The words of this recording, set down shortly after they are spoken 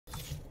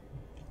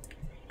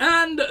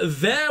And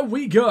there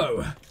we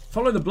go.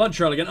 Follow the blood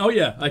trail again. Oh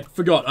yeah, I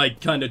forgot. I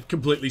kind of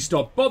completely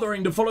stopped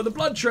bothering to follow the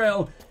blood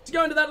trail to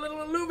go into that little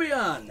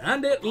alluvion.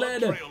 And it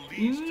led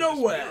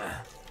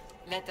nowhere.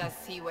 Let us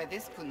see where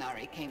this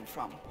Qunari came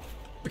from.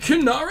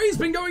 Qunari's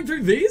been going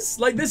through these?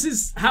 Like, this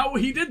is how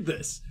he did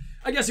this.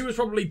 I guess he was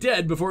probably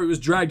dead before he was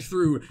dragged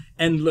through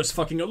endless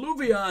fucking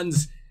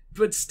alluvions.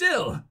 But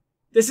still,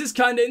 this is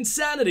kind of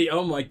insanity.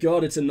 Oh my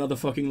god, it's another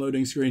fucking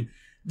loading screen.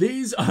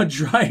 These are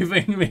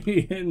driving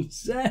me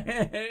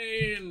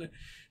insane.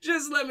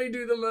 Just let me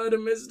do the murder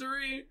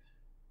mystery.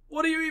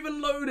 What are you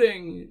even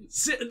loading?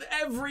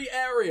 Every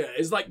area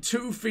is like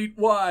 2 feet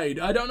wide.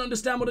 I don't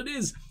understand what it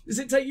is. Does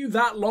it take you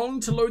that long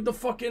to load the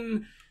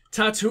fucking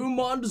tattoo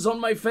mods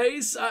on my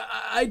face?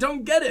 I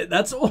don't get it.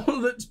 That's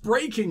all that's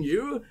breaking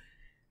you.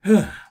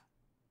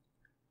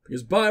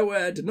 Because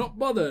Bioware did not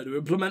bother to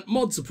implement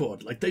mod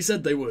support like they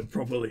said they would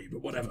properly,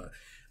 but whatever.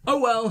 Oh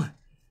well,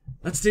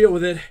 let's deal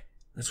with it.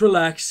 Let's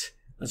relax.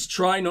 Let's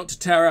try not to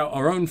tear out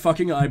our own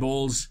fucking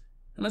eyeballs.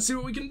 And let's see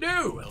what we can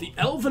do. The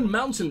Elven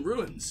Mountain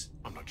Ruins.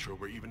 I'm not sure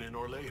we're even in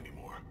Orlais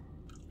anymore.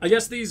 I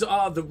guess these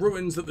are the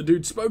ruins that the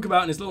dude spoke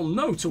about in his little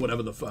note or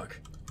whatever the fuck.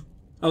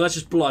 Oh, that's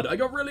just blood. I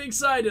got really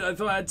excited. I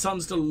thought I had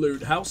tons to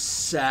loot. How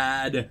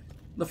sad.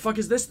 The fuck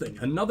is this thing?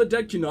 Another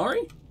dead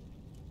Qunari?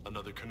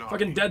 Another Qunari.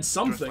 Fucking dead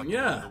something, like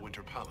yeah. The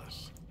Winter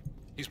Palace.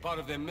 He's part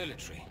of their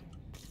military.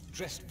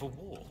 Dressed for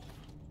war.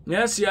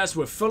 Yes, yes,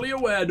 we're fully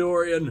aware,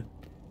 Dorian.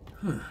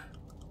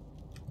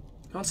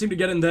 Can't seem to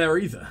get in there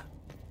either.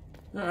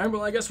 Alright,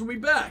 well I guess we'll be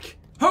back.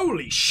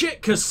 Holy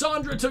shit,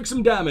 Cassandra took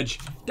some damage.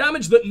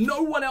 Damage that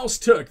no one else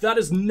took. That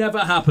has never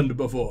happened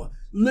before.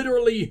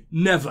 Literally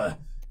never.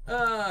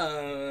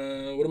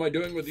 What am I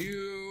doing with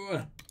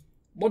you?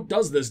 What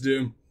does this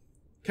do?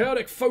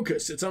 Chaotic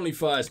Focus. It's only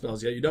fire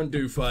spells. Yeah, you don't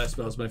do fire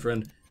spells, my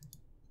friend.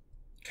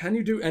 Can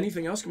you do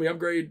anything else? Can we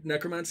upgrade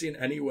Necromancy in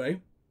any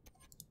way?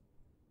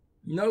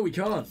 No, we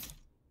can't.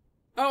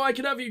 Oh, I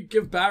could have you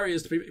give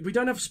barriers to people. We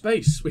don't have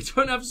space. We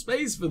don't have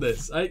space for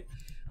this. I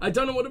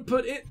don't know what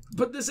to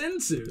put this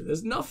into.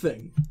 There's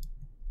nothing.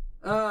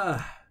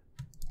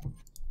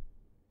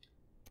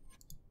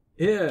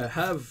 Here,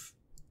 have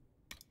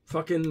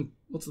fucking,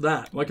 what's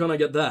that? Why can't I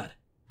get that?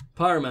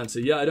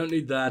 Pyromancy. Yeah, I don't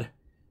need that.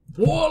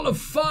 Wall of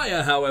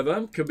Fire,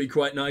 however, could be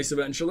quite nice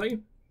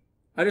eventually.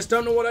 I just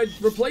don't know what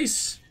I'd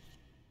replace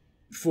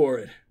for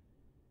it.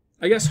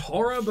 I guess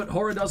horror, but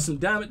horror does some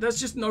damage. That's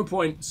just no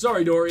point.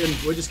 Sorry, Dorian.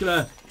 We're just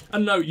gonna...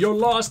 And no, your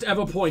last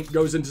ever point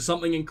goes into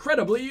something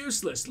incredibly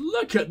useless.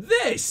 Look at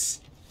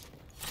this!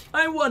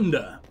 I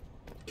wonder,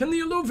 can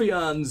the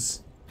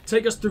alluvions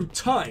take us through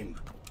time?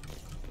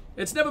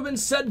 It's never been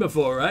said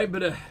before, right?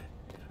 But at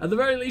the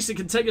very least, it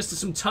can take us to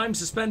some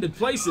time-suspended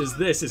places.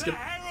 This is gonna...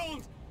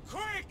 Herald!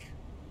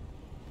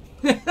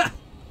 Quick!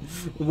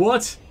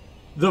 What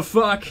the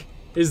fuck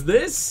is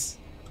this?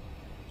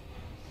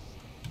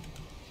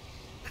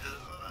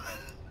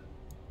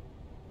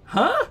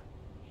 Huh?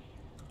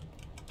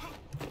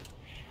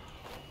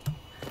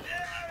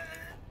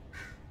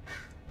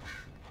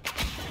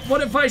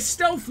 What if I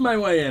stealth my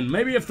way in?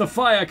 Maybe if the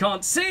fire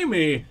can't see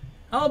me,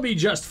 I'll be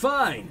just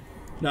fine.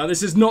 Now,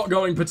 this is not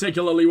going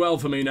particularly well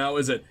for me now,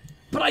 is it?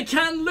 But I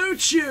can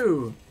loot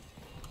you!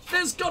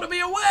 There's gotta be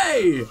a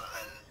way!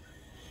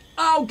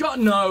 Oh, God,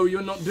 no,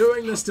 you're not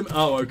doing this to me.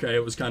 Oh, okay,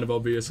 it was kind of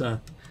obvious, huh?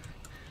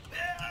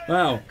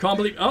 Wow, can't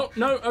believe... Oh,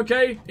 no,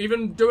 okay.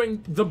 Even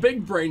doing the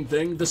big brain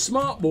thing, the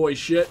smart boy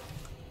shit,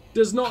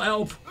 does not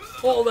help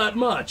all that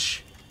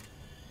much.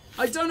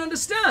 I don't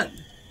understand.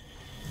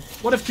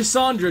 What if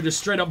Cassandra just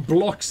straight up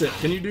blocks it?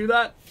 Can you do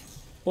that?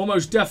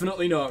 Almost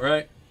definitely not,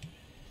 right?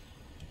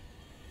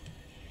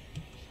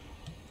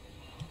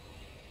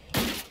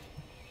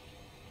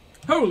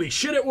 Holy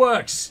shit, it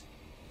works!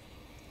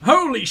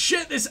 Holy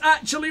shit, this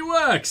actually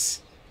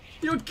works!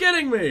 You're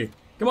kidding me!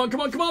 Come on, come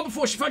on, come on,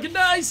 before she fucking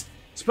dies!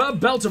 Spur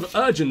Belt of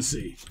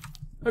Urgency.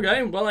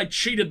 Okay, well, I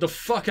cheated the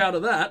fuck out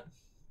of that.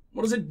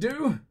 What does it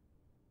do?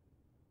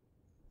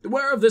 The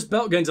wearer of this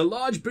belt gains a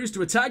large boost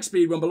to attack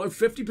speed when below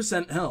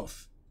 50%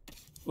 health.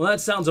 Well,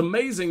 that sounds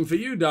amazing for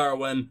you,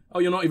 Darawen. Oh,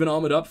 you're not even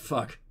armored up?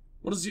 Fuck.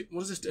 What does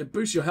this do? It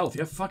boosts your health.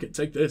 Yeah, fuck it.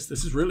 Take this.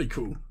 This is really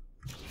cool.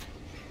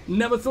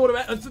 Never thought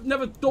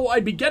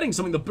I'd be getting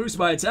something that boosts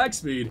my attack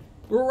speed.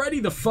 We're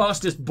already the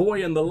fastest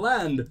boy in the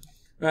land.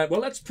 Alright,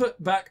 well, let's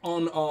put back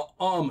on our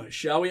armor,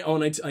 shall we?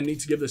 Oh, I need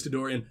to give this to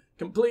Dorian.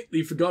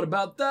 Completely forgot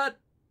about that.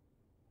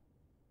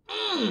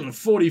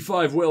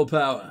 45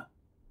 willpower.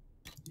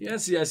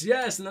 Yes, yes,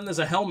 yes. And then there's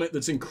a helmet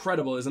that's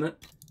incredible, isn't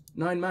it?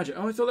 9 magic.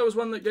 Oh, I thought that was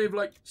one that gave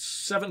like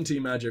 70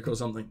 magic or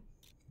something.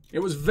 It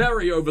was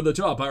very over the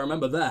top, I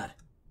remember that.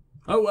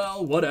 Oh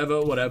well,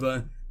 whatever,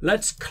 whatever.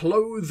 Let's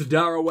clothe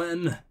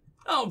Darawen.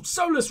 Oh,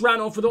 Solus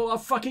ran off with all our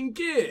fucking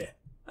gear.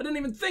 I didn't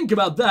even think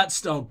about that.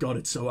 Oh god,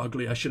 it's so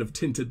ugly. I should have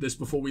tinted this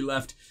before we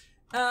left.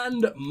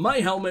 And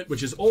my helmet,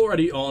 which is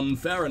already on,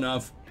 fair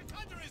enough.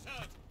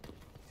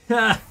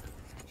 Ha!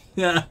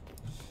 Ha!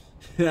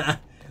 Ha!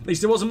 At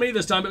least it wasn't me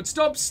this time, but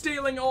stop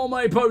stealing all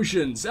my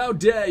potions. How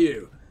dare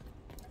you?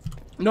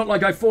 Not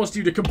like I forced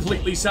you to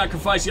completely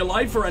sacrifice your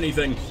life or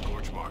anything.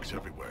 Scorch marks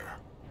everywhere.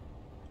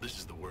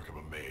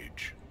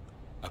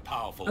 A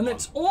powerful And one.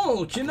 it's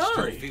all I can Qunari.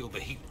 still feel the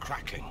heat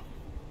crackling.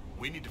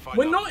 We need to find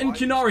We're out not in why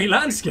Qunari this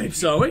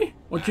landscapes, are we?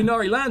 Or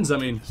Qunari lands, I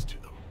mean. this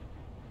to them.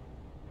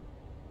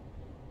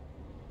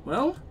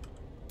 Well,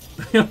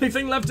 the only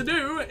thing left to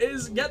do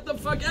is get the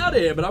fuck out of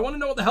here, but I want to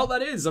know what the hell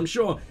that is. I'm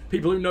sure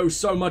people who know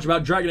so much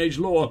about Dragon Age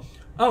lore...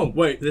 Oh,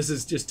 wait, this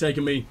is just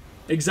taking me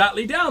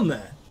exactly down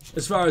there,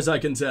 as far as I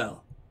can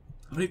tell.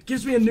 But it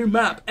gives me a new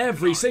map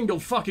every single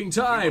fucking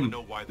We wanna time.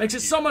 know why Makes they're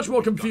it so here. much more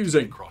We've got to get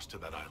confusing. across to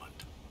that island.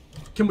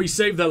 Can we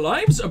save their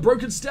lives? A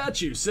broken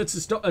statue sits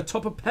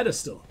atop a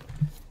pedestal.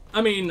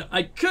 I mean,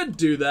 I could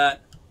do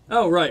that.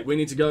 Oh, right, we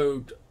need to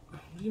go...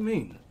 What do you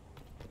mean?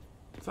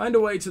 Find a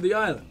way to the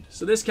island.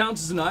 So this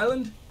counts as an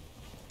island?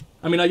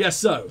 I mean, I guess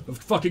so. Of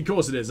fucking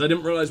course it is. I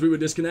didn't realize we were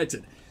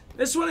disconnected.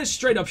 This one is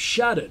straight up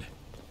shattered.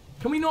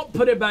 Can we not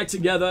put it back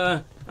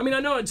together? I mean, I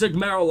know it took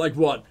Meryl, like,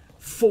 what,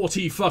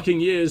 40 fucking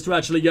years to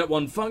actually get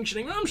one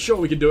functioning. I'm sure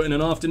we could do it in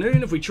an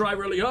afternoon if we try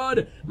really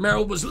hard.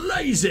 Meryl was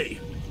lazy.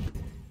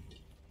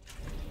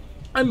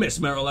 I miss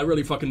Meryl, I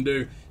really fucking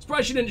do.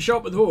 Surprised she didn't show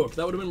up with Hawke.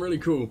 That would have been really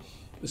cool.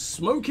 The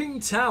Smoking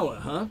Tower,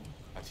 huh?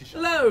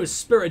 Hello,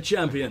 Spirit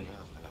Champion.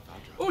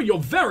 Oh, you're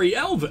very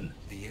elven.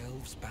 The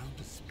elves bound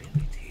a spirit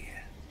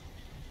here.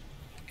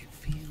 It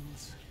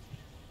feels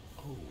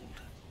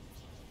old.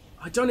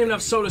 I don't even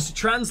have Solus to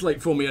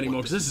translate for me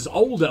anymore, because this is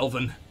old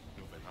elven.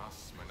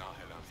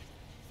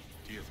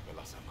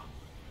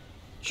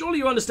 Surely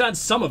you understand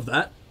some of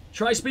that.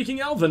 Try speaking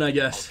elven, I I'll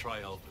guess.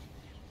 try Elven.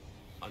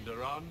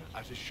 Andaran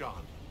Atishan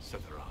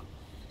Setheran.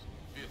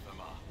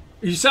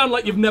 You sound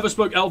like you've never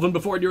spoke elven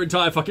before in your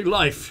entire fucking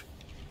life.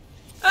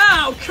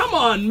 Ow, come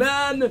on,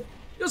 man!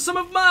 You're some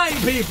of my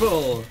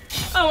people!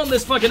 I want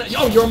this fucking...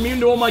 Oh, you're immune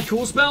to all my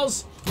cool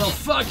spells? Well,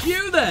 fuck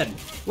you then!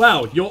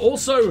 Wow, you're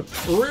also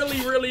really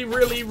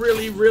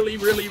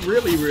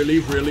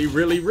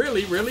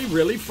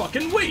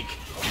fucking weak!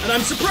 And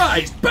I'm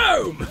surprised!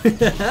 Boom!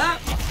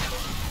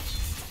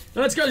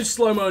 Let's go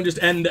slow-mo and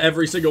just end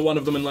every single one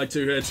of them in like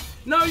 2 hits.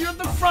 No, you're at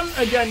the front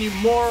again, you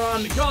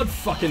moron! God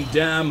fucking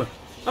damn!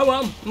 Oh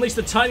well, at least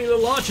the tiny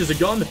little archers are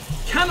gone.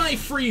 Can I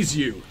freeze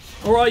you?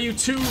 Or are you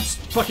too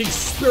fucking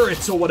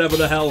spirits or whatever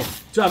the hell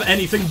to have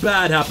anything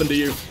bad happen to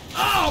you?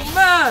 Oh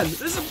man!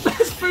 This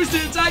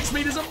boosted attack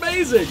speed is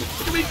amazing!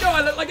 Look at me go,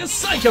 I look like a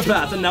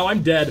psychopath and now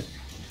I'm dead.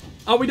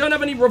 Oh, we don't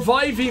have any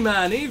revivey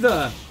man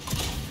either.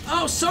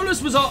 Oh,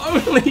 Solus was our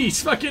only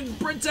fucking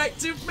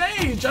protective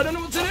mage. I don't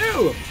know what to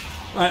do.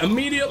 Alright,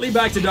 immediately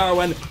back to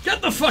Darawen.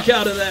 Get the fuck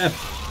out of there.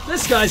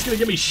 This guy's gonna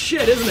give me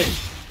shit, isn't he?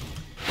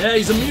 Yeah,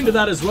 he's immune to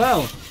that as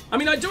well. I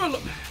mean, I do a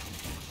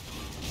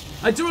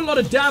lot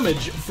of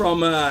damage from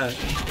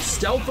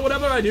stealth or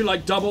whatever. I do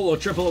like double or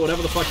triple or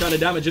whatever the fuck kind of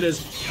damage it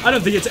is. I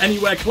don't think it's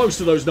anywhere close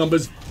to those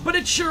numbers, but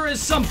it sure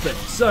is something.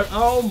 So,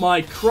 oh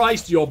my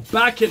Christ, you're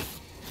back in...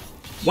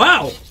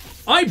 Wow,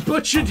 I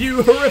butchered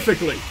you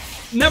horrifically.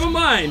 Never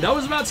mind, I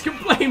was about to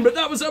complain, but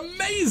that was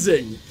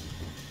amazing.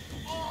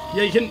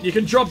 Yeah, you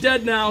can drop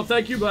dead now.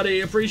 Thank you, buddy.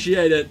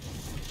 Appreciate it.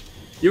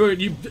 You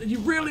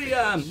really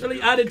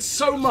added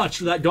so much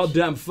to that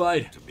goddamn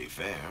fight. To be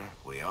fair,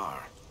 we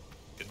are.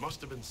 It must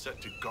have been set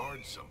to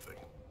guard something.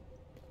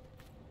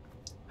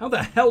 How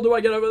the hell do I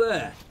get over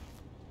there?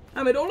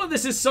 I mean, all of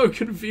this is so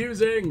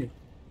confusing.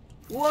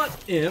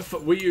 What if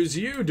we use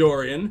you,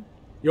 Dorian?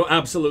 You're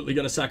absolutely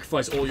going to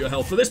sacrifice all your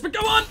health for this, but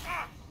go on!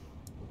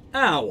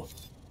 Ow.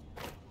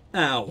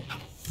 Ow.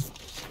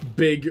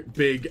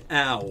 Big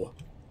ow.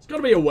 There's got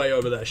to be a way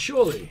over there,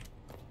 surely.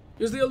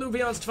 Use the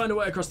Alluvians to find a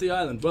way across the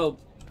island. Well,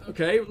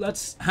 okay,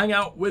 let's hang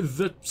out with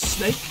the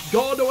snake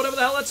god or whatever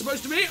the hell that's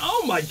supposed to be.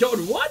 Oh my god,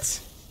 what?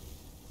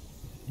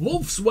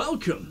 Wolf's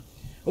welcome.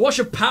 A wash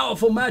of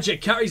powerful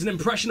magic carries an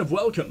impression of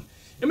welcome.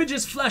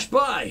 Images flash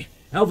by.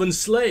 Elven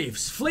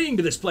slaves fleeing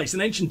to this place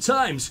in ancient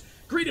times,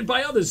 greeted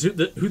by others who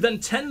then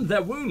tend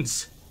their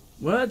wounds.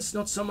 Words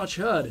not so much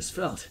heard as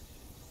felt.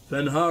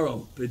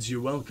 Fenharl bids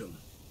you welcome.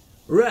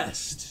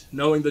 Rest,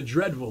 knowing the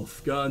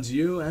Dreadwolf guards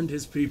you and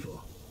his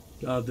people.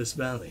 Guard this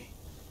valley.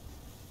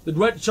 The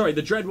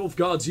Dreadwolf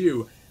guards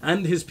you,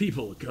 and his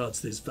people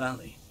guards this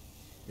valley.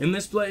 In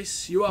this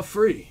place, you are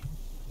free.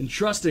 In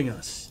trusting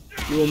us,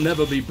 you will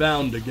never be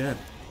bound again.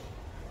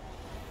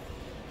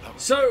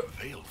 So,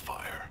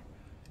 Veilfire.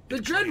 the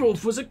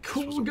Dreadwolf was a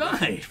cool guy.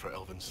 Refuge for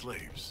elven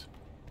slaves.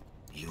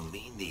 You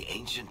mean the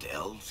ancient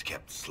elves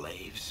kept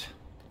slaves?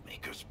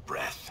 Maker's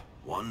breath.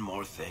 One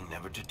more thing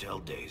never to tell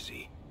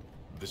Daisy.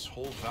 This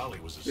whole valley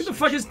was a Who the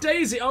fuck is sanctuary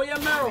Daisy? Oh yeah,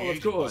 Meryl, of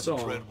created course. by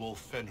the Oh. Dreadwolf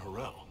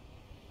Fenharel.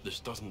 This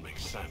doesn't make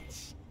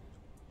sense.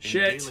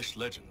 Shit. In Dalish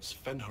legends,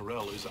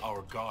 Fenharel is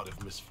our god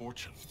of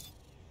misfortune.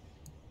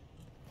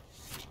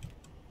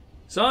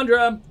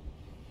 Sandra,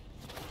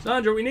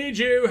 we need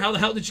you. How the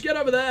hell did you get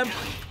over there?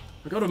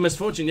 A god of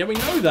misfortune. Yeah, we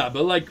know that,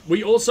 but like,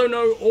 we also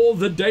know all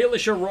the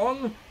Dalish are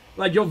wrong.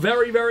 Like, you're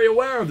very, very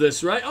aware of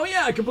this, right? Oh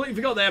yeah, I completely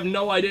forgot. They have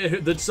no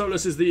idea that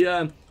Solus is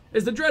the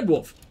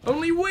Dreadwolf.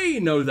 Only we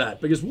know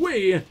that, because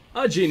we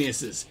are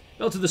geniuses.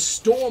 Built to the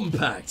Storm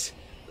Pact.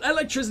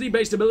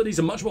 Electricity-based abilities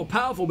are much more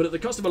powerful, but at the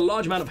cost of a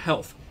large amount of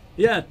health.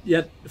 Yeah,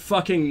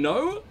 fucking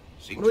no.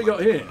 What do we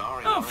got here?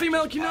 Oh,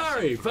 female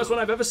Qunari! First one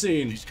I've ever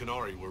seen. These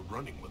Qunari were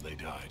running when they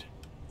died.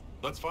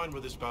 Let's find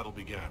where this battle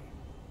began.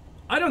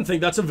 I don't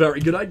think that's a very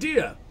good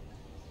idea.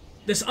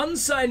 This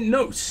unsigned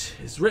note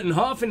is written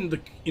half in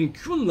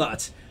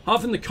Qunlat,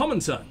 half in the common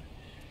tongue.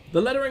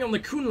 The lettering on the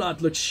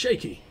Qunlat looks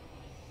shaky.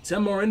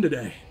 10 more in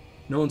today.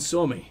 No one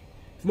saw me.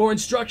 For more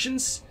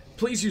instructions,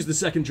 please use the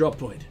second drop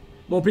point.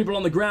 More people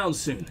on the ground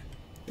soon.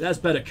 It has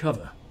better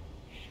cover.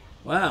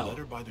 Wow.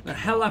 What the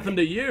hell happened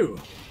to you?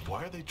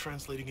 Why are they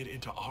translating it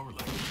into our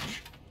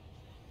language?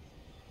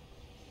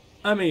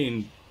 I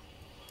mean,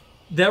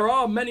 there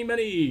are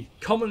many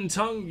common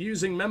tongue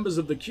using members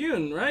of the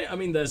Qun, right? I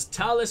mean, there's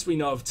Talis, we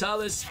know of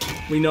Talis.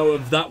 We know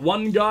of that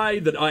one guy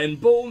that Iron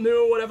Bull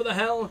knew, whatever the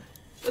hell.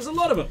 There's a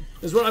lot of them,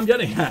 is what I'm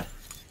getting at.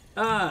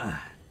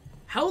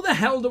 How the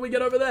hell do we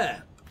get over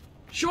there?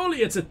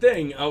 Surely it's a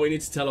thing. Oh, we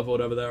need to teleport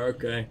over there,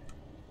 okay.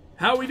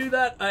 How we do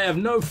that, I have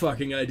no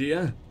fucking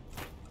idea.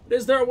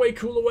 Is there a way,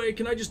 cooler way?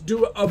 Can I just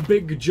do a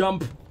big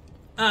jump?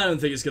 I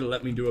don't think it's gonna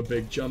let me do a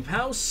big jump.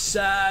 How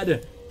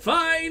sad.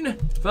 Fine,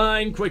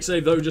 fine. Quick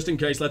save though, just in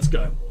case. Let's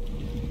go.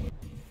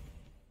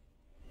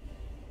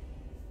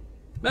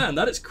 Man,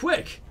 that is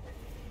quick.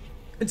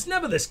 It's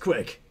never this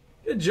quick.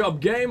 Good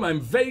job, game.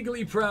 I'm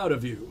vaguely proud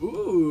of you.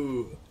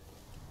 Ooh.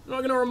 I'm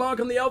not gonna remark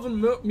on the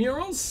elven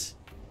murals?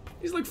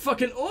 These look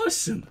fucking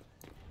awesome.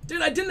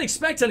 Dude, I didn't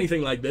expect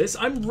anything like this.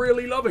 I'm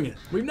really loving it.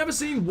 We've never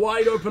seen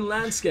wide open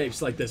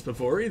landscapes like this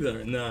before either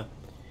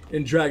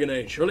in Dragon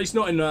Age, or at least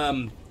not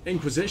in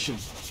Inquisition.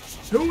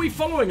 Who are we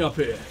following up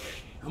here?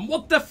 And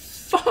what the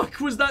fuck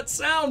was that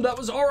sound? That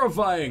was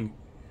horrifying.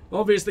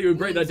 Obviously, we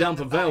break that down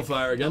for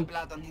Veilfire again. No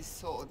blood on his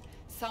sword.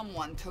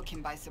 Someone took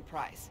him by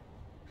surprise.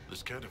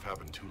 This can't have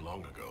happened too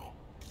long ago.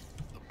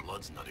 The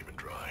blood's not even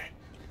dry.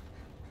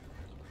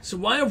 So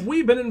why have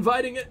we been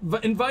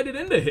invited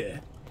into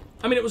here?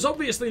 I mean, it was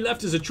obviously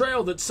left as a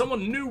trail that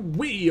someone knew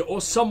we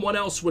or someone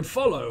else would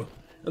follow.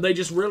 Are they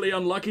just really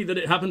unlucky that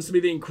it happens to be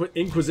the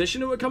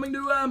Inquisition who are coming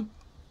to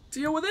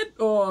deal with it?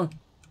 Or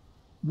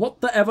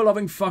what the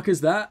ever-loving fuck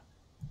is that?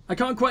 I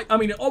can't quite... I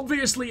mean,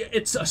 obviously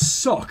it's a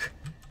sock.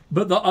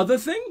 But the other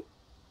thing?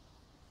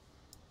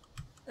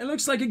 It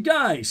looks like a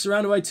guy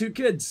surrounded by 2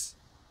 kids.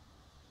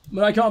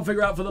 But I can't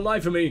figure out for the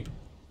life of me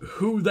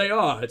who they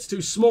are. It's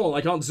too small.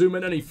 I can't zoom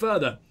in any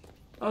further.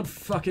 God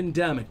fucking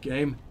damn it,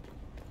 game.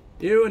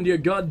 You and your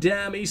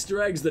goddamn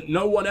Easter eggs that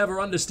no one ever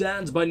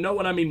understands. By no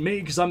one, I mean me,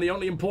 because I'm the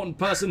only important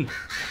person.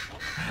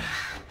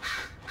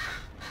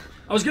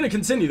 I was going to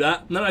continue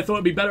that, and then I thought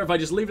it'd be better if I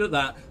just leave it at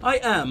that. I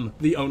am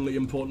the only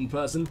important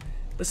person.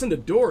 Listen to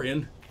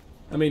Dorian.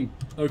 I mean,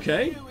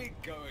 okay. Here we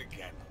go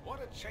again. What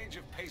a change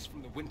of pace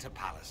from the Winter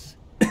Palace.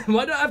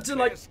 Why do I have to,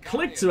 like,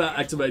 click to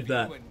activate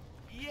that?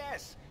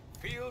 Yes,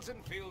 fields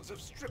and fields of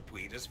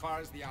stripweed as far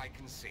as the eye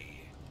can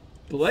see.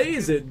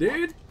 Blaze it,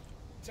 dude.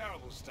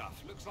 Terrible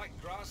stuff. Looks like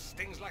grass,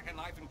 stings like a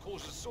knife, and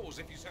causes sores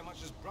if you so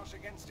much as brush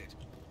against it.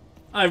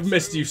 I've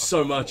missed you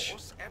so much.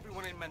 Course,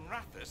 everyone in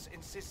Manrathus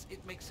insists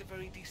it makes a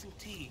very decent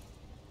tea.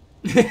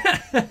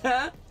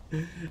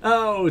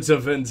 Oh,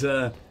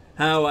 Tevinter.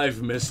 How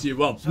I've missed you.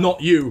 Well,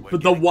 not you,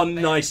 but the one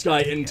nice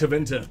guy in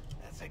Tevinter.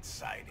 That's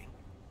exciting.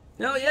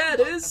 Hell yeah,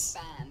 it is.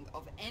 A band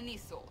of any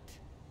sort.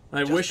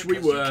 I Just wish we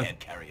because you were. can't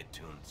carry a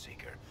tune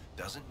seeker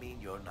doesn't mean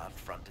you're not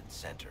front and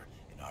center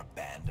in our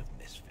band of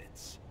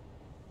misfits.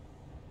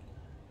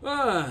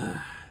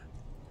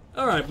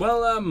 Alright,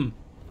 well,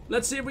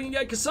 let's see if we can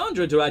get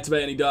Cassandra to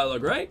activate any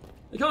dialogue, right?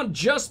 It can't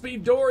just be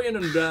Dorian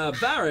and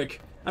Varric.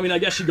 I mean, I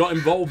guess she got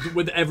involved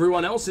with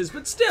everyone else's,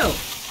 but still.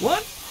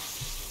 What?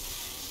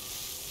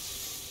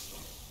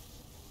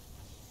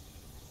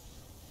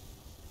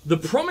 The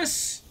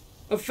Promise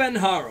of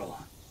Fenharl.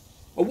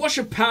 A wash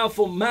of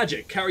powerful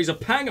magic carries a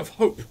pang of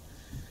hope.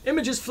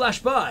 Images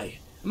flash by.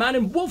 A man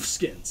in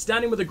wolfskin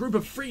standing with a group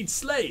of freed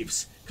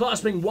slaves,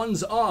 clasping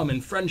one's arm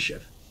in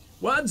friendship.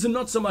 Words are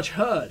not so much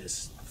heard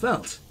as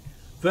felt.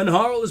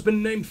 Fenharl has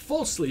been named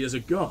falsely as a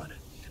god,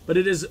 but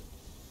is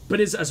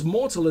as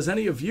mortal as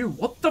any of you.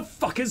 What the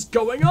fuck is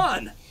going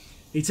on?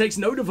 He takes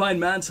no divine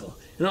mantle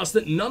and asks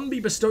that none be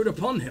bestowed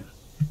upon him.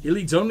 He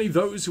leads only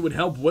those who would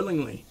help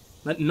willingly.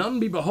 Let none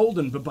be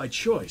beholden but by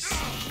choice.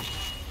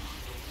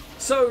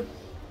 So,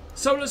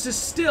 Solus is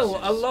still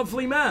a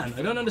lovely man.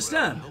 I don't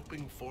understand.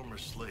 Helping former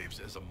slaves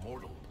as a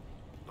mortal,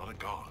 not a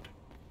god.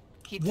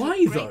 He took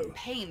Why, great though?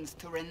 pains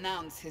to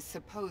renounce his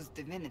supposed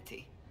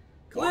divinity.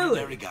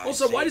 Clearly.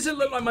 Also, why does it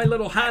look like my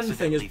little hand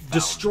thing is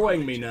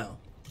destroying me now?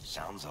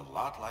 Sounds a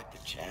lot like the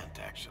chant,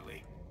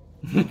 actually.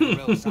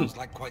 Well, sounds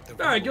like quite the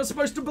Alright, you're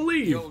supposed to The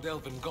believe. old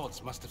elven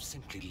gods must have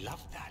simply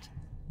loved that.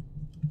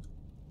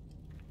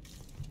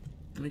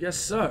 I guess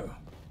so.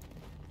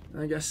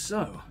 I guess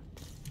so.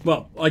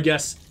 Well, I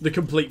guess the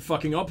complete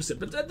fucking opposite.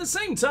 But at the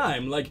same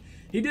time, like,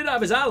 he did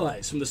have his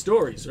allies from the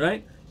stories,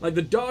 right? Like,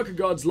 the darker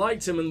gods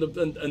liked him, and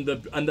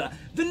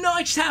the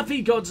nice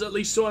happy gods at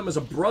least saw him as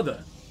a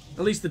brother.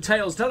 At least the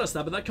tales tell us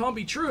that, but that can't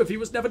be true if he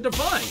was never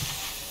divine.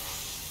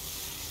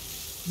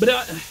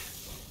 But,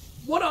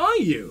 what are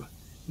you?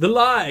 The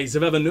lies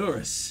of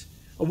Evanuris.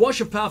 A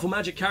wash of powerful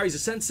magic carries a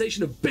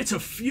sensation of bitter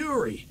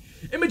fury.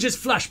 Images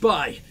flash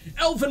by.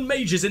 Elven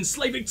mages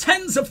enslaving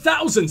tens of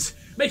thousands,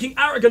 making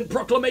arrogant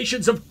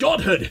proclamations of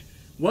godhood.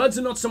 Words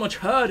are not so much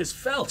heard as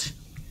felt.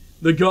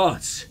 The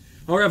gods,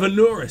 however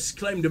Norris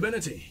claim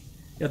divinity,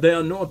 yet they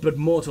are naught but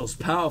mortals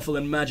powerful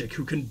in magic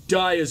who can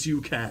die as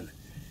you can.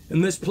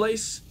 In this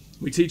place,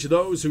 we teach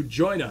those who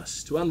join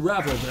us to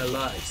unravel their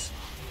lives.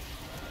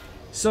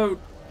 So,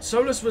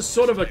 Solus was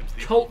sort of a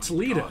cult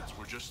leader. Gods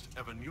were just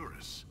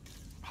Evanuris,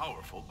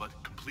 powerful but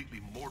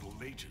completely mortal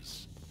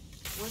mages.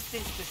 Was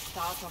this the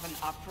start of an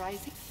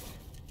uprising?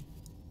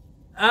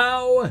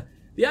 Ow!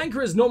 The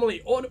anchor is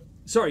normally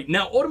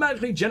now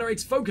automatically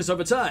generates focus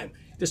over time.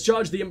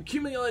 Discharge the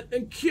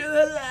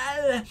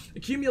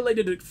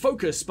accumulated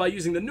focus by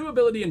using the new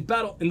ability in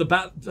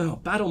the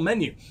battle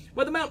menu,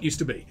 where the mount used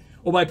to be,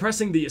 or by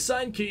pressing the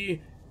assign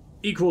key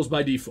equals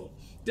by default.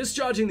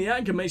 Discharging the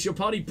anchor makes your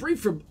party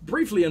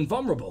briefly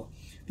invulnerable.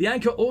 The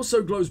anchor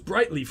also glows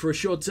brightly for a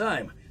short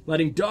time,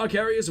 lighting dark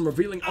areas and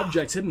revealing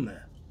objects hidden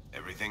there.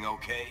 Everything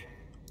okay?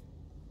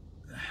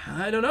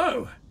 I don't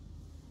know.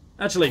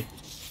 Actually,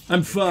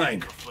 I'm fine.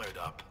 Anchor flared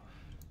up.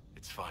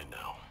 It's fine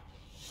now.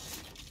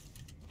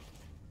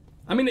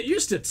 I mean, it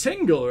used to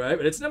tingle, right?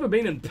 But it's never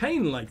been in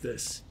pain like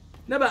this.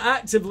 Never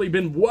actively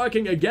been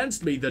working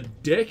against me, the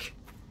dick.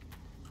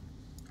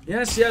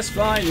 Yes, yes,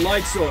 fine.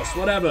 Light source,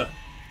 whatever.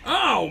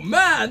 Oh,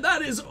 man,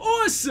 that is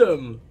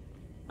awesome!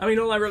 I mean,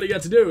 all I really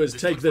get to do is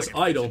take this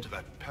idol. To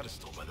that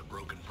pedestal by the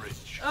broken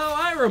bridge. Oh,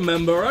 I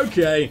remember,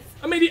 okay.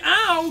 I mean,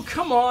 ow,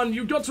 come on,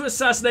 you got to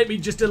assassinate me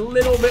just a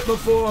little bit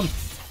before.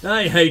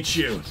 I hate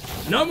you.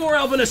 No more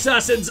elven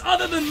assassins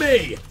other than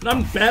me! And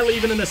I'm barely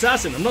even an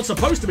assassin. I'm not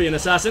supposed to be an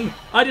assassin.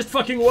 I just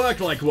fucking work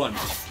like one.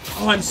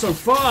 Oh, I'm so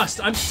fast.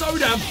 I'm so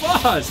damn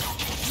fast.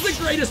 This is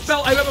the greatest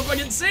belt I've ever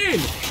fucking seen.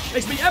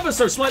 Makes me ever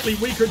so slightly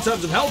weaker in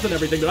terms of health and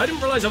everything, but I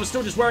didn't realize I was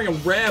still just wearing a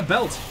rare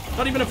belt.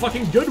 Not even a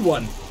fucking good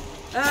one.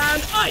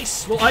 And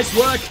ice. Will ice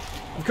work?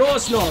 Of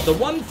course not. The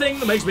one thing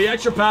that makes me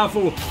extra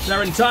powerful,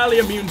 they're entirely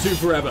immune to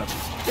forever.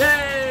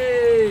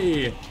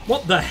 Yay!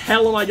 What the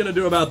hell am I going to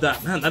do about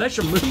that? Man, that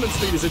extra movement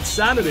speed is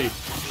insanity.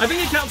 I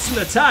think it counts as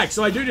an attack,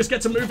 so I do just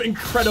get to move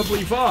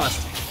incredibly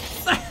fast.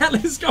 What the hell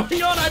is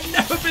going on? I've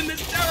never been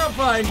this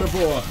terrifying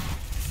before.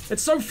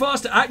 It's so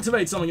fast to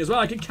activate something as well.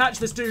 I can catch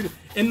this dude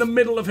in the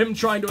middle of him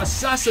trying to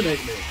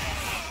assassinate me.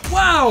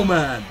 Wow,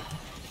 man.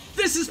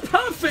 This is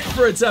perfect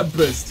for a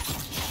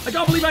Tempest. I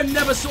can't believe I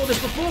never saw this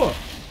before.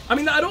 I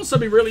mean, that'd also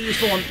be really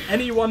useful on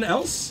anyone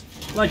else.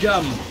 Like,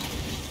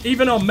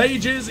 even our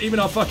mages, even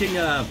our fucking,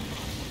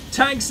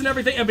 tanks and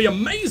everything. It'd be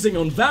amazing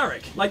on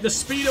Varric. Like, the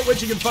speed at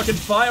which you can fucking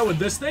fire with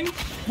this thing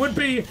would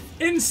be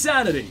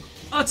insanity.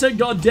 Utter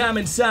goddamn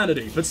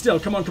insanity. But still,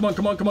 come on, come on,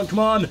 come on, come on, come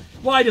on.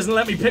 Why doesn't it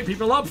let me pick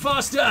people up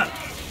faster?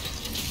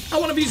 Oh,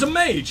 one of you's a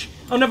mage.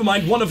 Oh, never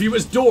mind, one of you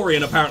is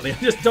Dorian, apparently. I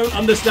just don't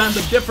understand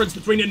the difference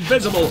between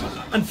invisible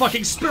and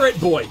fucking spirit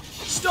boy.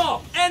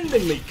 Stop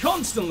ending me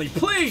constantly,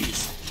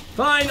 please.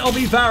 Fine, I'll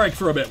be Varric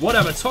for a bit.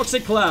 Whatever,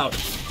 toxic cloud.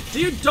 Do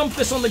you dump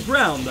this on the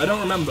ground? I don't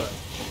remember.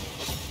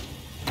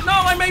 No,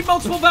 I made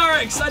multiple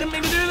Varrics. I didn't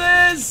mean to do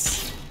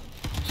this.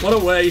 What a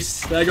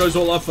waste. There goes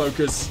all our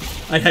focus.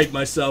 I hate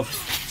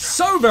myself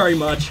so very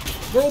much.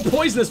 We're all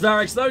poisonous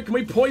Varrics, though. Can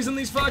we poison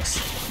these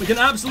fucks? We can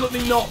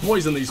absolutely not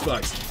poison these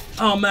fucks.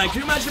 Oh, man, can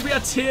you imagine if we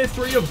had tier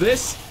 3 of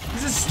this?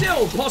 This is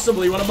still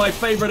possibly one of my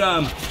favorite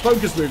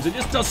focus moves. It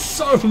just does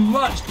so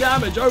much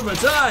damage over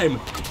time.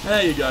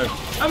 There you go.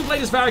 I haven't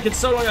played this Varric in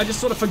so long, I just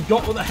sort of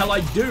forgot what the hell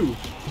I do.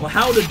 Or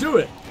how to do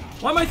it.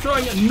 Why am I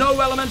throwing no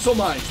elemental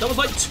mines? That was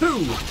like 2.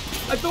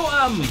 I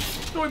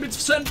thought we'd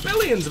send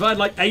billions if I had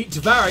like 8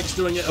 Varrics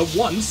doing it at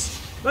once.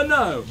 But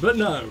no.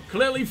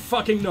 Clearly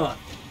fucking not.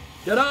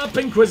 Get up,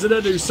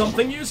 Inquisitor. Do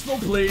something useful,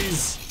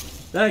 please.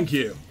 Thank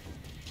you.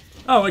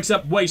 Oh,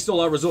 except waste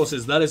all our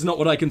resources. That is not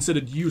what I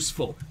considered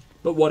useful.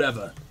 But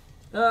whatever.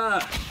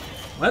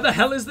 Where the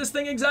hell is this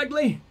thing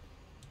exactly?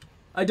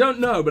 I don't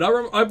know, but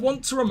I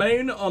want to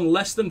remain on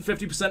less than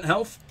 50%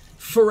 health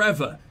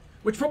forever.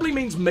 Which probably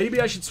means maybe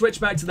I should switch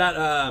back to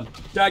that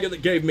dagger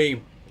that gave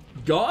me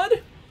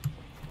God?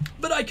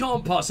 But I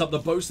can't pass up the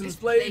Bosun's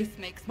Blade.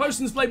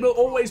 Bosun's Blade will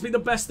always be the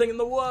best thing in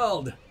the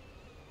world.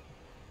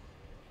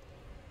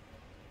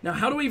 Now,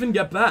 how do we even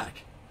get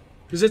back?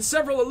 Because it's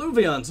several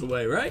Alluvions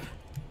away, right?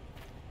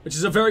 Which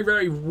is a very,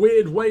 very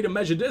weird way to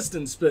measure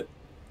distance, but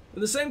at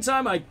the same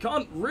time, I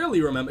can't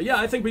really remember. Yeah,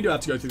 I think we do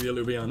have to go through the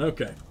Alluvion.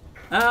 Okay.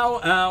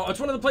 Ow, ow. It's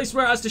one of the places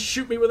where it has to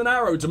shoot me with an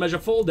arrow to measure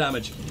fall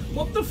damage.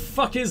 What the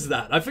fuck is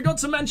that? I forgot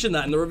to mention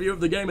that in the review of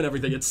the game and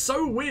everything. It's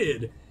so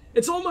weird.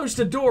 It's almost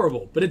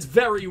adorable, but it's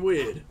very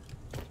weird.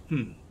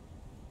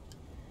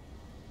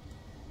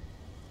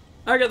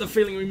 I get the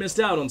feeling we missed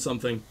out on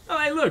something. Oh,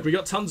 hey, look, we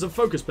got tons of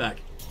focus back.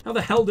 How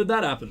the hell did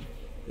that happen?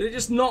 Did it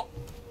just not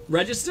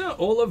register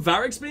all of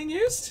Varric's being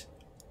used?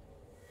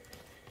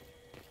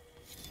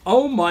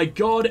 Oh my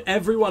god,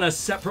 everyone has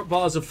separate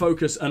bars of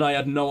focus and I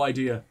had no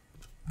idea.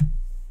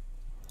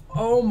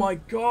 Oh my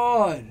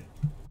god.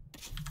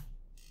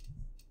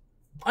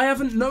 I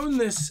haven't known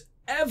this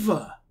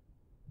ever.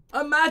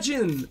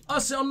 Imagine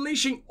us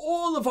unleashing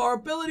all of our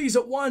abilities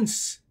at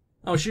once.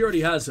 Oh, she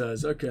already has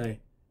hers. Okay.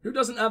 Who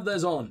doesn't have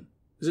theirs on?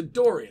 Is it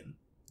Dorian?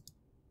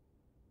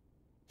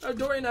 Oh,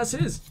 Dorian has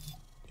his.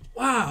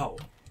 Wow.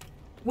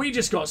 We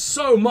just got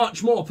so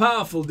much more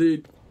powerful,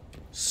 dude.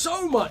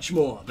 So much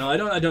more. No,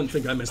 I don't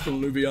think I missed the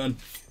Luvion.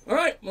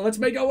 Alright, well, let's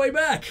make our way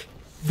back.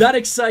 That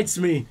excites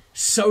me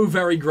so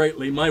very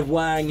greatly. My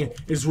wang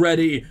is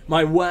ready.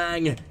 My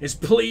wang is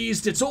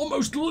pleased. It's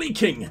almost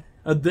leaking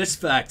at this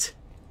fact.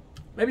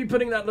 Maybe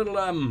putting that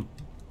little,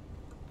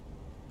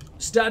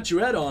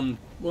 statuette on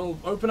will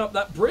open up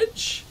that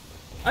bridge?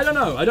 I don't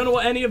know. I don't know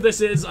what any of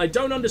this is. I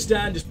don't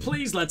understand. Just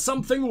please let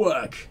something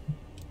work.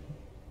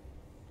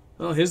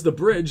 Oh, here's the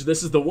bridge.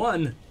 This is the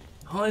one.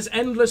 Oh, there's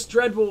endless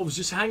dreadwolves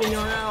just hanging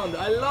around.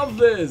 I love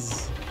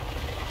this.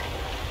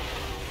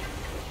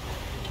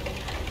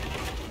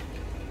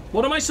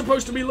 What am I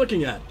supposed to be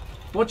looking at?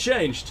 What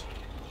changed?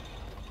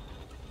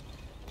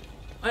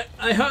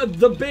 I heard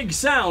the big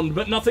sound,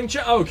 but nothing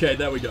changed. Okay,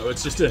 there we go.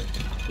 It's just a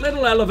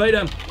little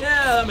elevator.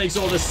 Yeah, that makes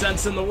all the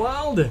sense in the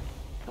world.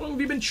 How long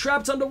have you been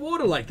trapped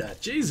underwater like that?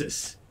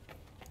 Jesus.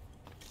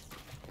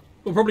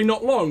 Well, probably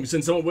not long,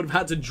 since someone would have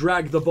had to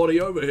drag the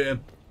body over here.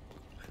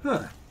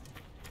 Huh.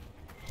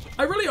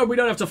 I really hope we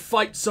don't have to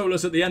fight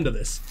Solus at the end of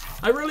this.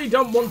 I really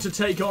don't want to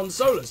take on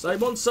Solus. I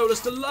want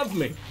Solus to love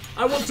me.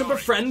 I want to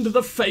befriend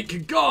the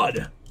fake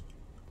god.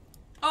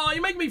 Oh,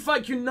 you make me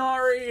fight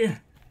Qunari.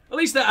 At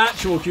least they're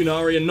actual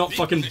Qunari and not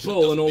fucking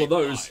Bull and all of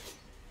those.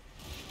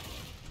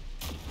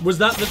 Was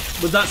that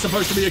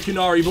supposed to be a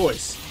Qunari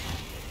voice?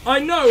 I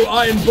know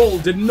Iron Bull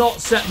did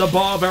not set the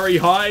bar very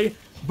high,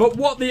 but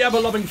what the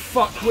ever-loving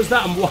fuck was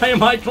that, and why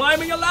am I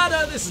climbing a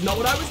ladder? This is not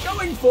what I was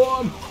going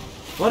for.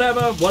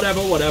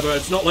 Whatever.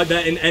 It's not like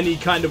they're in any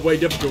kind of way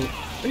difficult.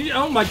 And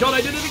oh my god,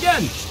 I did it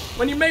again!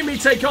 When you made me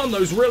take on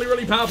those really,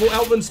 really powerful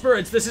elven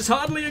spirits, this is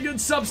hardly a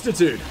good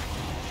substitute.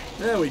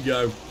 There we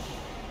go.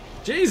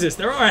 Jesus,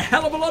 there are a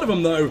hell of a lot of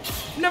them, though.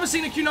 I've never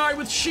seen a Qunari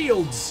with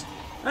shields.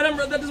 That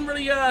doesn't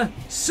really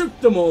suit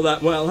them all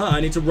that well, huh?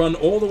 I need to run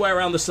all the way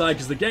around the side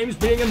because the game's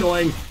being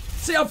annoying.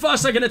 See how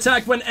fast I can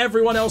attack when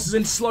everyone else is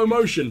in slow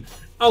motion.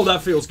 Oh,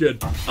 that feels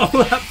good.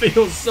 Oh, that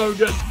feels so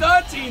good.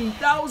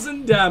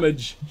 13,000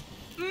 damage.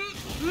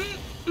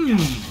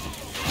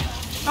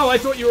 Oh, I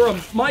thought you were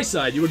on my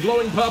side. You were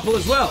glowing purple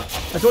as well.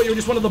 I thought you were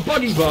just one of the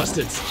buggy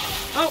bastards.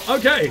 Oh,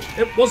 okay.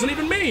 It wasn't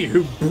even me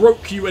who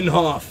broke you in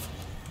half.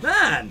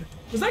 Man,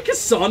 was that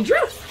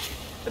Cassandra?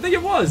 I think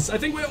it was. I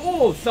think we're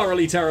all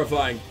thoroughly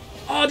terrifying.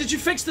 Oh, did you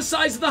fix the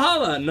size of the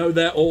holler? No,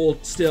 they're all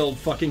still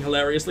fucking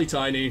hilariously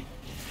tiny.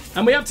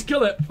 And we have to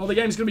kill it, or the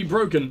game's gonna be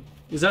broken.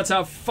 Because that's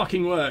how it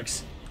fucking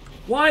works.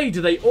 Why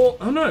do they all...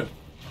 Oh no.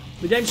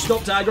 The game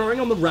stopped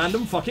aggroing on the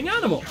random fucking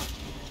animal.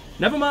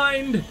 Never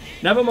mind.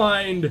 Never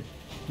mind.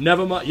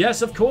 Never mind.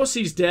 Yes, of course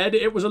he's dead.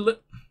 It was a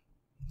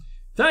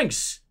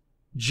Thanks,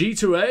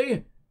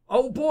 G2A.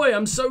 Oh boy,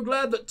 I'm so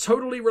glad that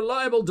totally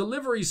reliable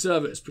delivery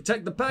service.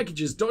 Protect the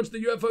packages, dodge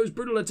the UFO's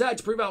brutal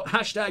attacks, prove out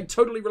hashtag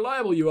totally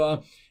reliable you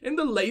are in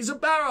the laser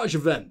barrage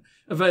event.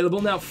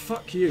 Available now,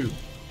 fuck you.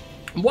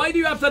 Why do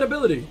you have that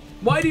ability?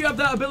 Why do you have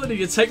that ability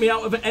to take me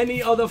out of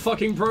any other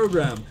fucking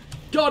program?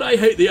 God, I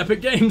hate the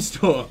Epic Games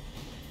Store.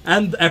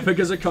 And Epic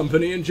as a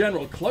company in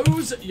general.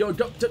 Close your...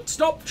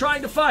 Stop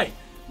trying to fight.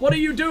 What are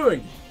you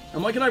doing?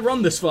 And why can I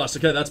run this fast?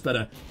 Okay, that's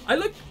better. I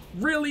look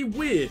really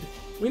weird.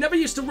 We never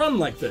used to run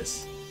like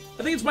this.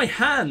 I think it's my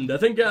hand. I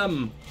think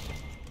the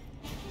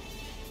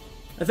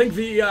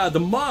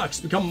marks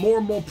become more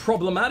and more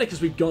problematic as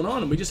we've gone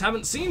on, and we just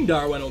haven't seen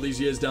Darawen all these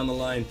years down the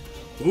line.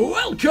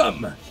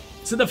 Welcome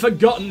to the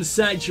Forgotten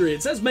Sanctuary.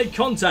 It says make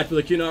contact with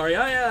a Qunari.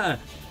 I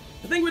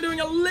think we're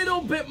doing a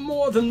little bit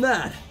more than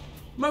that.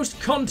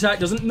 Most contact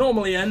doesn't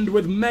normally end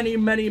with many,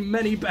 many,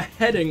 many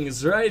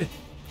beheadings, right?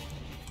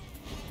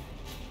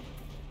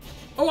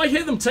 Oh, I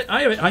hear them.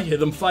 I hear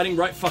them fighting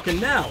right fucking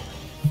now.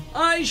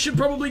 I should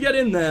probably get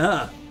in there,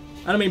 huh?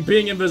 And I mean,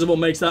 being invisible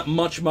makes that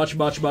much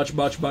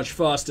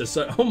faster.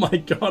 So, oh my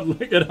god,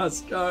 look at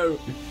us go.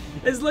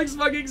 This looks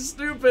fucking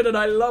stupid and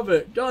I love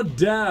it. God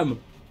damn.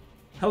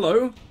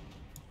 Hello?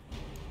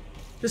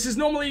 This is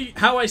normally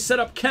how I set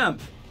up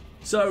camp.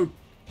 So,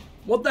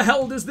 what the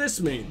hell does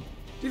this mean?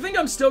 Do you think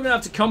I'm still gonna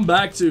have to come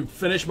back to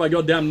finish my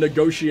goddamn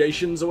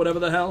negotiations or whatever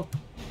the hell?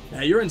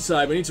 Yeah, you're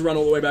inside. We need to run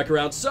all the way back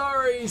around.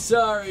 Sorry.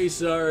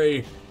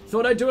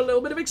 Thought I'd do a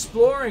little bit of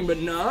exploring, but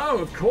no,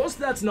 of course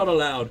that's not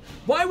allowed.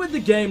 Why would the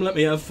game let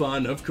me have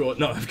fun? Of course.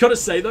 No, I've got to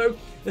say, though,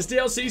 this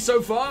DLC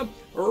so far,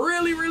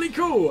 really, really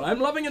cool. I'm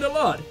loving it a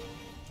lot.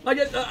 Like,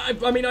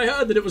 I mean, I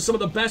heard that it was some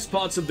of the best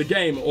parts of the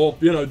game, or,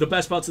 you know, the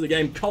best parts of the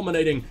game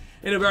culminating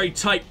in a very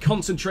tight,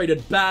 concentrated,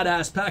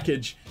 badass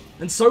package.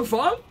 And so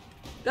far,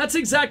 that's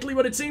exactly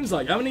what it seems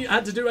like. I haven't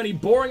had to do any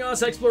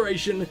boring-ass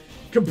exploration,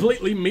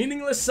 completely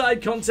meaningless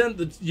side content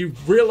that you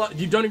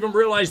don't even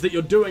realize that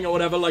you're doing or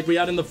whatever, like we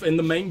had in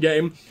the main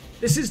game.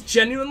 This is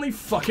genuinely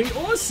fucking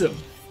awesome.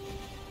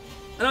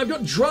 And I've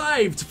got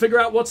drive to figure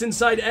out what's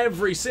inside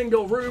every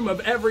single room of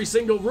every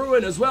single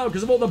ruin as well,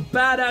 because of all the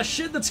badass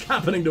shit that's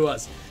happening to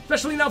us.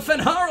 Especially now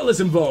Fenharil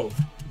is involved.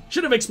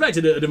 Should have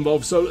expected it to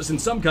involve Solus in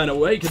some kind of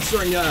way,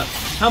 considering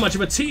how much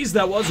of a tease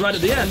that was right at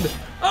the end.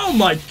 Oh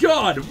my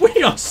god,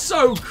 we are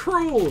so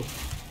cruel!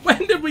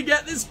 When did we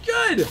get this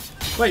good?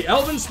 Wait,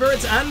 elven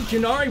spirits and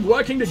Qunari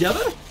working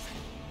together?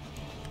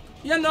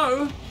 Yeah,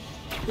 no.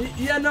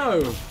 Yeah,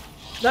 no.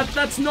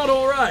 That's not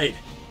alright.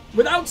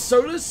 Without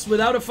Solus,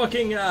 without a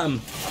fucking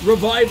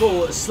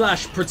revival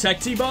slash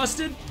protecty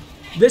bastard,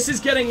 this is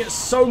getting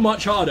so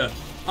much harder.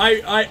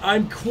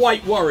 I'm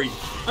quite worried.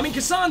 I mean,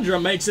 Cassandra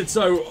makes it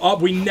so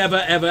we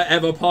never ever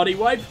ever party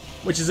wipe,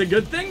 which is a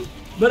good thing.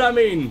 But I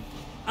mean,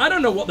 I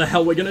don't know what the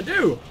hell we're gonna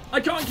do. I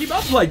can't keep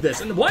up like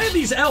this. And why are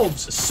these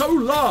elves so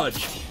large?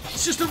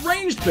 It's just a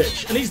ranged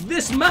bitch, and he's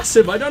this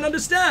massive. I don't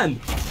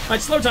understand.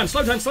 Alright, slow time,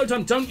 slow time, slow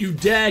time. Don't you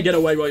dare get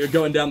away while you're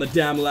going down the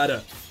damn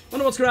ladder.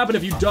 Wonder what's gonna happen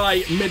if you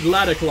die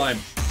mid-ladder climb.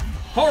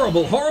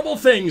 Horrible, horrible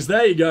things.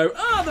 There you go.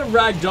 Ah, the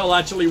ragdoll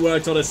actually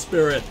worked on a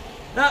spirit.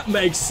 That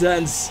makes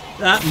sense.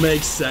 That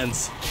makes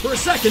sense. For a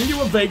second, you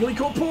were vaguely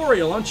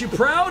corporeal. Aren't you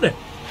proud?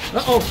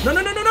 Uh-oh. No,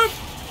 no, no, no, no.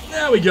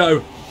 There we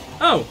go.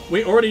 Oh,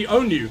 we already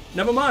own you.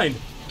 Never mind.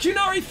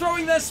 Qunari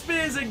throwing their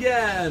spears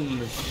again.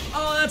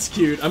 Oh, that's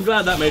cute. I'm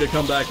glad that made a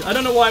comeback. I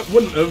don't know why it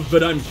wouldn't have,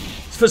 but I'm,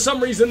 for some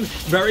reason,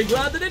 very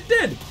glad that it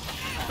did.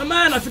 Oh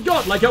man, I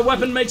forgot. Like, her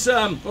weapon makes,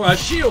 or her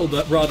shield,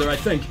 rather, I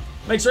think,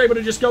 makes her able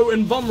to just go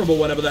invulnerable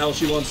whenever the hell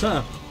she wants,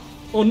 huh?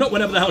 Or not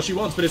whenever the hell she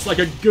wants, but it's like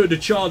a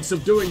good chance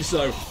of doing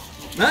so.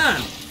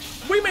 Man,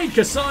 we made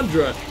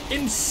Cassandra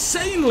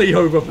insanely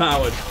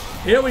overpowered.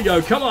 Here we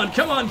go. Come on,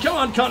 come on, come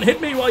on. Can't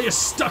hit me while you're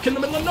stuck in the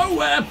middle of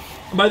nowhere.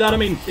 And by that, I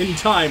mean in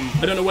time.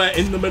 I don't know where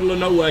in the middle of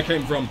nowhere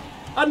came from.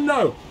 I don't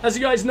know. As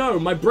you guys know,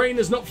 my brain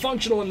is not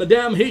functional in the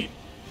damn heat.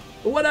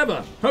 But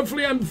whatever.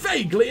 Hopefully I'm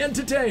vaguely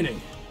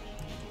entertaining.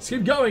 Let's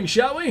keep going,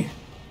 shall we?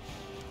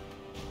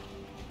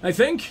 I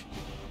think.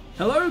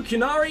 Hello,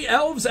 Qunari,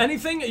 elves,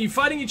 anything? Are you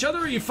fighting each other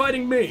or are you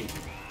fighting me?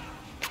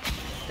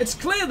 It's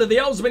clear that the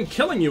elves have been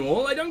killing you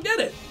all. I don't get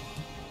it.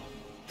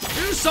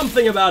 Do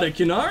something about it,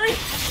 Qunari.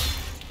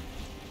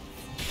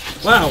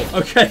 Wow,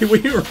 okay, we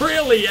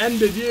really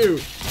ended you.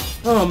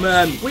 Oh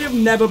man, we have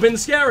never been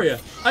scarier.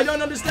 I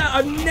don't understand.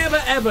 I've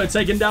never ever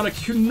taken down a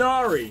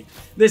Qunari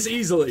this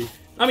easily.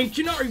 I mean,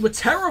 Qunari were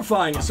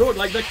terrifying, sort of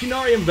like the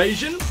Qunari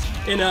invasion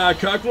in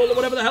Kirkwall or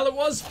whatever the hell it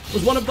was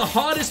one of the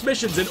hardest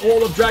missions in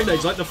all of Dragon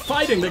Age. Like, the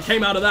fighting that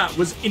came out of that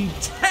was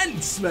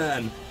intense,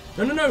 man.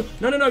 No, no, no,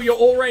 no, no, no, you're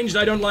all ranged,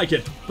 I don't like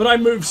it. But I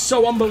move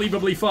so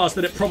unbelievably fast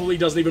that it probably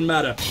doesn't even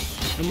matter.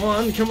 Come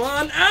on, come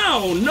on.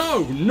 Ow,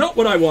 no, not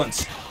what I want.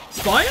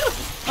 Fire?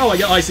 Oh, I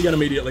get ice again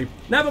immediately.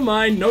 Never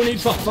mind, no need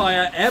for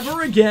fire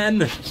ever again.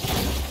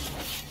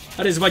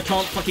 That is if I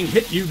can't fucking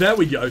hit you. There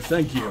we go,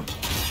 thank you.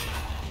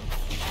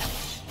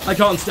 I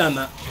can't stand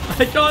that.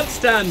 I can't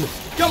stand.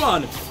 Come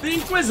on, the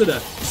Inquisitor,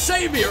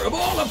 savior of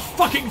all of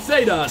fucking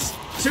Thedas.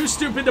 Too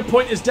stupid to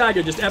point his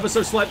dagger just ever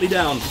so slightly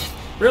down.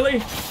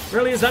 Really?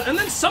 Really, is that? And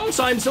then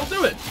sometimes he'll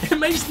do it. It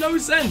makes no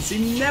sense.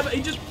 He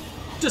just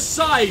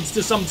decides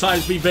to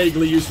sometimes be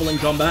vaguely useful in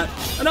combat.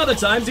 And other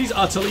times he's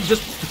utterly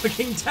just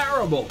fucking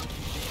terrible.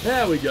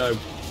 There we go.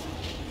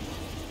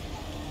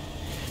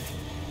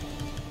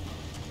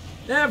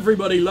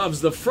 Everybody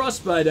loves the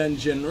Frostbite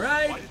engine,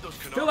 right? I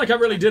feel like I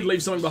really did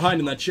leave something behind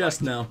in that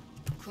chest now.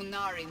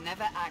 Qunari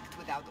never act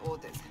without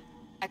orders.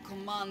 A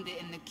commander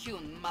in the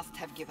Qun must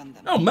have given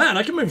them. Oh man,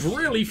 I can move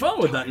really far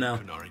with that now.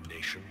 Qunari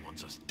nation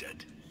wants us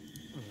dead.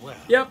 Well,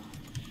 Yep.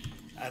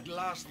 at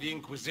last the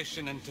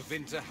Inquisition and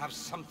Tevinter have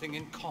something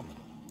in common.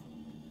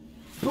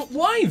 But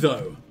why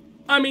though?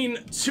 I mean,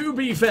 to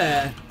be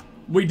fair,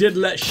 we did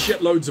let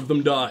shitloads of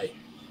them die.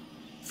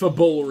 For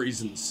bull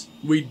reasons.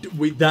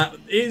 That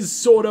is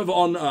sort of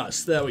on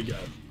us. There we go.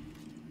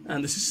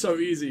 And this is so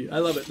easy. I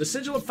love it. The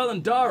Sigil of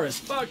Felandaris.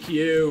 Fuck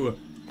you.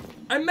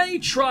 I may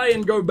try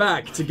and go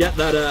back to get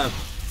that,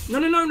 No,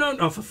 no, no, no.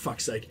 Oh, for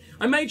fuck's sake.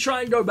 I may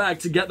try and go back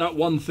to get that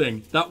one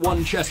thing. That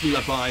one chest we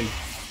left behind.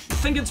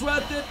 Think it's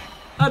worth it?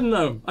 I don't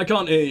know. I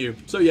can't hear you.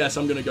 So yes,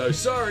 I'm gonna go.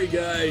 Sorry,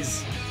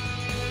 guys.